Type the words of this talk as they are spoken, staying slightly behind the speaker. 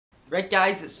Right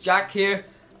guys, it's Jack here,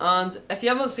 and if you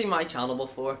haven't seen my channel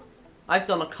before, I've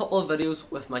done a couple of videos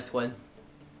with my twin.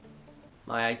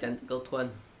 My identical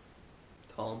twin,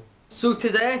 Tom. So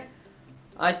today,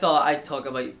 I thought I'd talk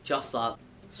about just that.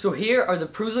 So here are the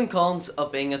pros and cons of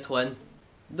being a twin.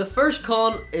 The first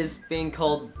con is being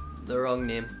called the wrong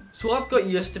name. So I've got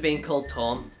used to being called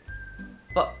Tom,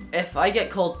 but if I get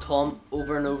called Tom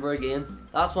over and over again,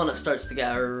 that's when it starts to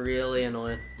get really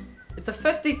annoying. It's a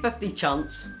 50-50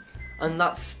 chance, and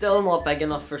that's still not big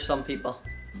enough for some people.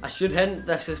 I should hint,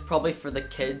 this is probably for the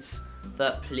kids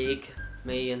that plague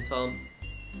me and Tom.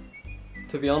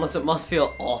 To be honest, it must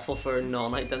feel awful for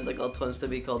non-identical twins to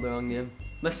be called the wrong name.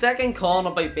 My second con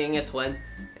about being a twin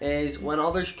is when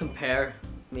others compare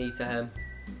me to him,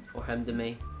 or him to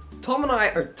me. Tom and I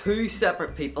are two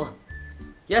separate people.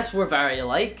 Yes, we're very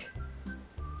alike,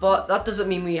 but that doesn't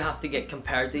mean we have to get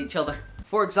compared to each other.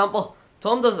 For example,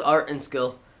 Tom does art in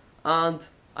school, and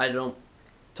I don't.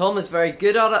 Tom is very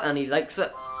good at it and he likes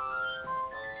it.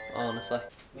 Honestly.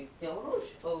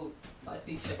 Oh,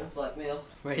 5-piece chicken select meal.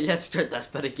 Right, let's start this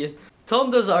bit again. Tom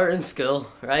does art in school,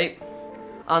 right?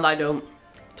 And I don't.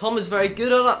 Tom is very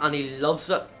good at it and he loves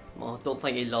it. Well, I don't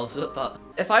think he loves it, but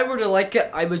if I were to like it,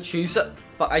 I would choose it,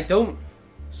 but I don't.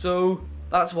 So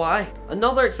that's why.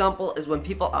 Another example is when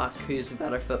people ask who is the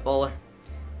better footballer.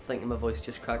 I think my voice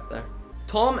just cracked there.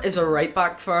 Tom is a right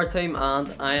back for our team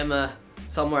and I am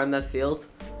somewhere in midfield.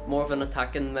 More of an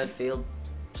attacking midfield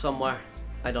somewhere.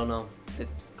 I don't know.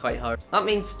 It's quite hard. That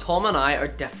means Tom and I are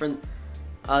different,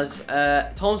 as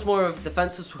Tom's more of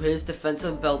defensive, so his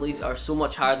defensive abilities are so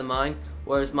much higher than mine,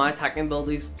 whereas my attacking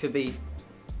abilities could be,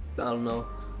 I don't know,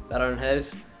 better than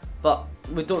his. But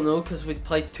we don't know because we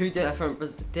played two different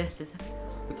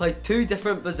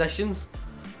positions.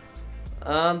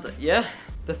 And yeah,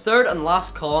 the third and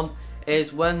last con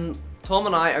is when Tom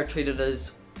and I are treated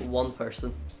as one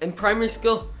person. In primary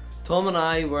school, Tom and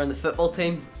I were in the football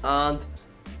team, and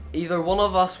either one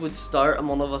of us would start and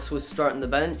one of us would start on the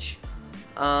bench,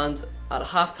 and at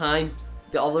half time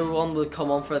the other one would come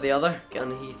on for the other,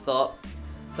 and he thought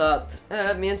that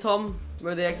me and Tom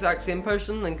were the exact same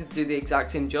person and could do the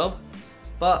exact same job.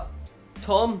 But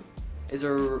Tom is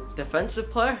a defensive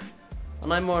player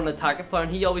and I'm more an attacking player,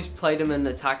 and he always played him in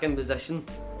an attacking position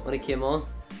when he came on.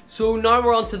 So now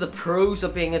we're on to the pros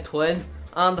of being a twin,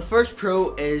 and the first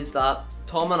pro is that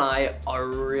Tom and I are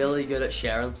really good at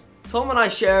sharing. Tom and I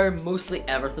share mostly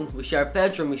everything. We share a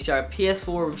bedroom, we share a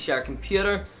PS4, we share a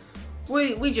computer.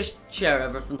 We just share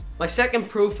everything. My second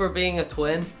pro for being a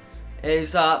twin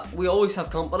is that we always have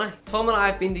company. Tom and I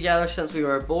have been together since we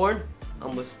were born,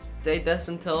 and we've stayed this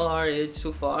until our age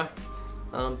so far,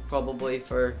 and probably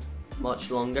for much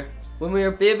longer. When we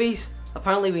were babies,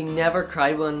 apparently we never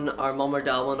cried when our mum or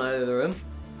dad went out of the room.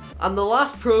 And the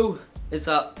last pro is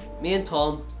that me and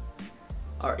Tom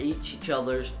are each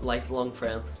other's lifelong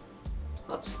friend.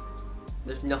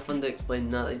 There's nothing to explain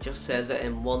that, it just says it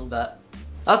in one bit.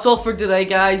 That's all for today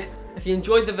guys. If you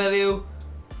enjoyed the video,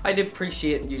 I'd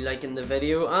appreciate you liking the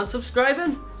video and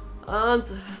subscribing. And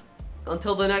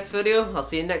until the next video, I'll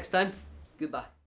see you next time. Goodbye.